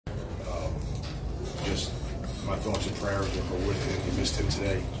my thoughts and prayers are with him. We missed him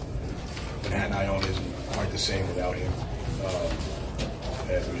today. Manhattan Iona isn't quite the same without him.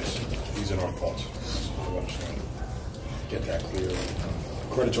 He's in our thoughts. So I'm just trying to get that clear.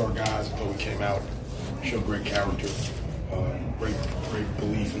 Credit to our guys. I thought we came out, showed great character, great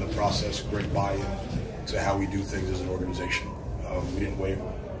belief in the process, great buy-in to how we do things as an organization. We didn't waver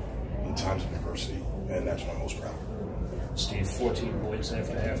in times of adversity, and that's what I'm most proud of. Steve, 14 points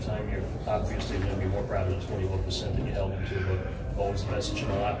after halftime. You're obviously going to be more proud of the 21% that you held them to, but what was the message in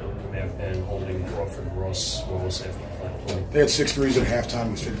the locker room and holding Crawford and Ross scoreless after the final play? They had 6 threes at halftime.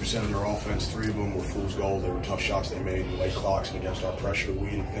 It was 50% of their offense. 3 of them were fool's gold. They were tough shots they made in late clocks and against our pressure. We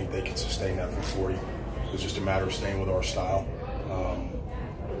didn't think they could sustain that for 40. It was just a matter of staying with our style.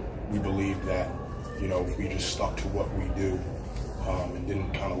 We believed that, you know, if we just stuck to what we do and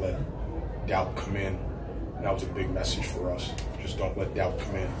didn't kind of let doubt come in, that was a big message for us. Just don't let doubt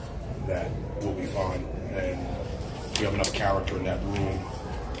come in, that we'll be fine. And we have enough character in that room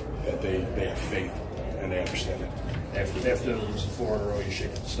that they have faith and they understand it. After losing 4 in a row, you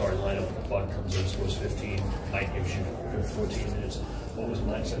shake the starting lineup, Bud comes in, scores 15, Mike gives you 14 minutes. What was the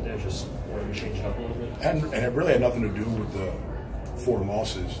mindset there? Just wanted to change it up a little bit? And it really had nothing to do with the 4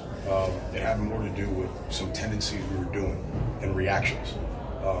 losses. It had more to do with some tendencies we were doing and reactions.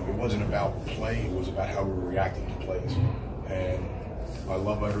 It wasn't about play, it was about how we were reacting to plays. And I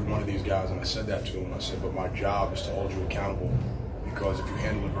love every one of these guys, and I said that to them. I said, but my job is to hold you accountable, because if you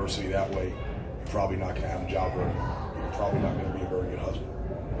handle adversity that way, you're probably not going to have a job very long. You're probably not going to be a very good husband.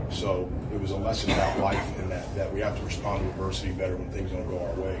 So it was a lesson about life, in that we have to respond to adversity better when things don't go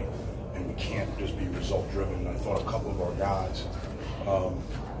our way. And we can't just be result-driven. And I thought a couple of our guys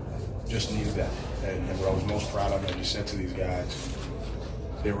just needed that. And what I was most proud of, and I just said to these guys,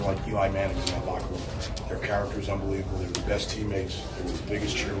 they were like Eli Manning in that locker room. Their character is unbelievable. They were the best teammates. They were the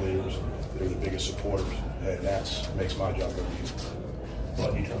biggest cheerleaders. They were the biggest supporters. And that makes my job very easy.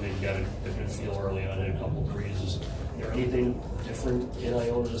 Well, you told me you got a good feel early on in a couple of threes. Is there anything different in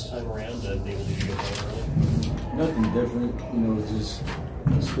Iona this time around that maybe you get there early? Nothing different. You know, just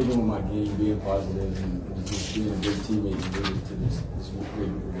sticking with my game, being positive, and just being a good teammate and bringing to this great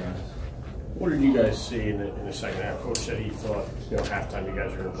group of guys. What did you guys see in the second half? Coach said he thought, halftime you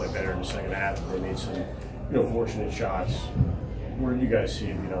guys were going to play better in the second half. They made some, fortunate shots. What did you guys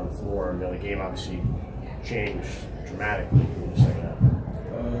see on the floor? The game obviously changed dramatically in the second half.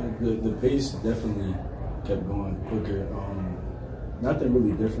 The pace definitely kept going quicker. Nothing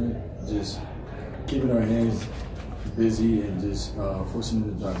really different. Just keeping our hands busy and just forcing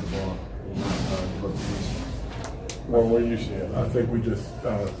them to drive the ball and not give up the pace. Well, what do you see? I think we just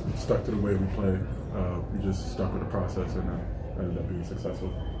stuck to the way we played. We just stuck with the process and ended up being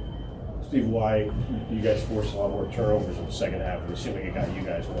successful. Steve, why you guys forced a lot more turnovers in the second half? And it seemed like it got you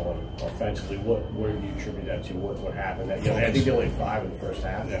guys going offensively. What do you attribute that to? What happened? I think they only had 5 in the first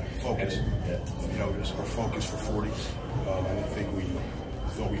half. Yeah, focus. Just our focus for 40. I didn't think we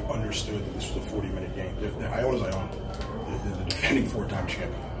thought we understood that this was a 40-minute game. Iona's Iona. They're the defending 4-time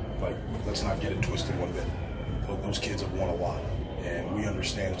champion. Like, let's not get it twisted one bit. Those kids have won a lot, and we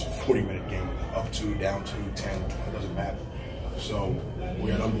understand it's a 40-minute game. Up 2, down 2, 10, it doesn't matter. So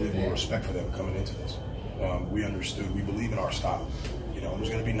we had unbelievable respect for them coming into this. We understood, we believe in our style. There's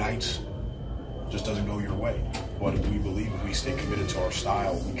going to be nights it just doesn't go your way, but we believe if we stay committed to our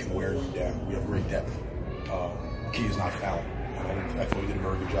style, we can wear you down. We have great depth. Key is not fouling. I thought we did a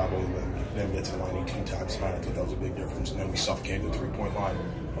very good job of them get to the line 18 times tonight. I thought that was a big difference. And then we suffocated the 3-point line.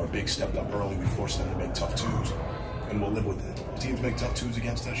 Our bigs stepped up early. We forced them to make tough twos, and we'll live with it. If teams make tough twos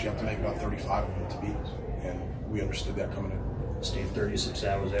against us, you have to make about 35 of them to beat us. And we understood that coming in. Steve, 36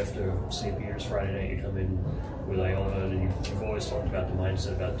 hours after St. Peter's Friday night, you come in with Iona, and you've always talked about the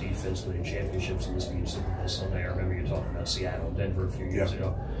mindset about defense, winning championships, and this being Super Bowl Sunday. I remember you talking about Seattle and Denver a few years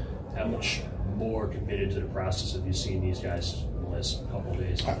ago. How much more committed to the process have you seen these guys in the last couple of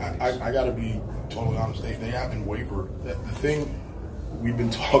days? I got to be totally honest. They haven't wavered. The thing we've been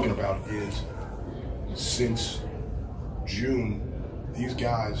talking about is since June, these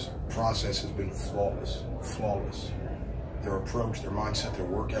guys' process has been flawless. Their approach, their mindset, their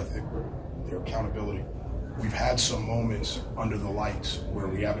work ethic, their accountability. We've had some moments under the lights where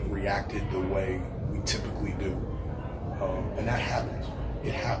we haven't reacted the way we typically do. And that happens.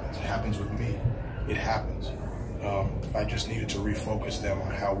 It happens. It happens with me. It happens. I just needed to refocus them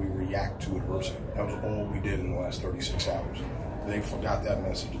on how we react to adversity. That was all we did in the last 36 hours. They forgot that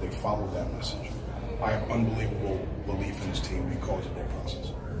message. They followed that message. I have unbelievable belief in this team because of their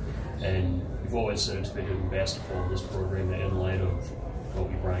process. And you've always said it's bigger than basketball in this program. In light of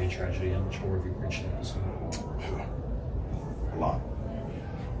Kobe Bryant tragedy, how much more have you preached at this point? A lot.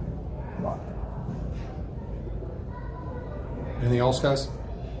 Anything else, guys?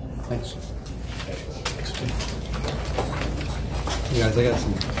 Thanks. You guys, I got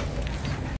some